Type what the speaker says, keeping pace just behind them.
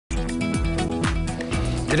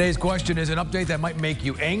Today's question is an update that might make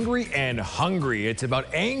you angry and hungry. It's about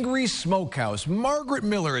Angry Smokehouse. Margaret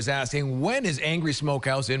Miller is asking, when is Angry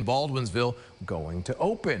Smokehouse in Baldwinsville going to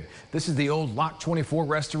open? This is the old Lot 24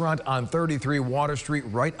 restaurant on 33 Water Street,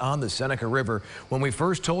 right on the Seneca River. When we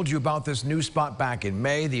first told you about this new spot back in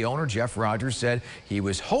May, the owner, Jeff Rogers, said he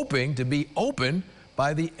was hoping to be open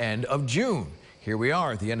by the end of June. Here we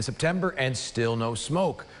are at the end of September and still no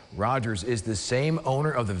smoke. Rogers is the same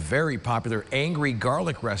owner of the very popular Angry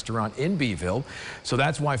Garlic restaurant in Beeville, so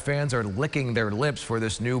that's why fans are licking their lips for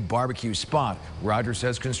this new barbecue spot. Rogers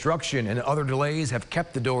says construction and other delays have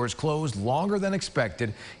kept the doors closed longer than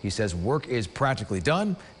expected. He says work is practically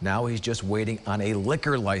done. Now he's just waiting on a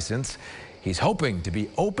liquor license. He's hoping to be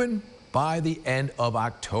open by the end of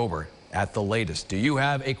October at the latest. Do you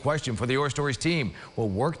have a question for the Your Stories team? We'll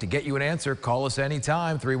work to get you an answer. Call us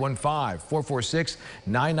anytime,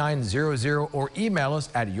 315-446-9900, or email us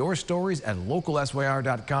at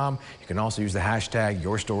yourstories@localsyr.com. You can also use the hashtag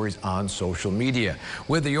YourStories on social media.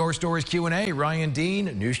 With the Your Stories Q&A, Ryan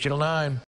Dean, News Channel 9.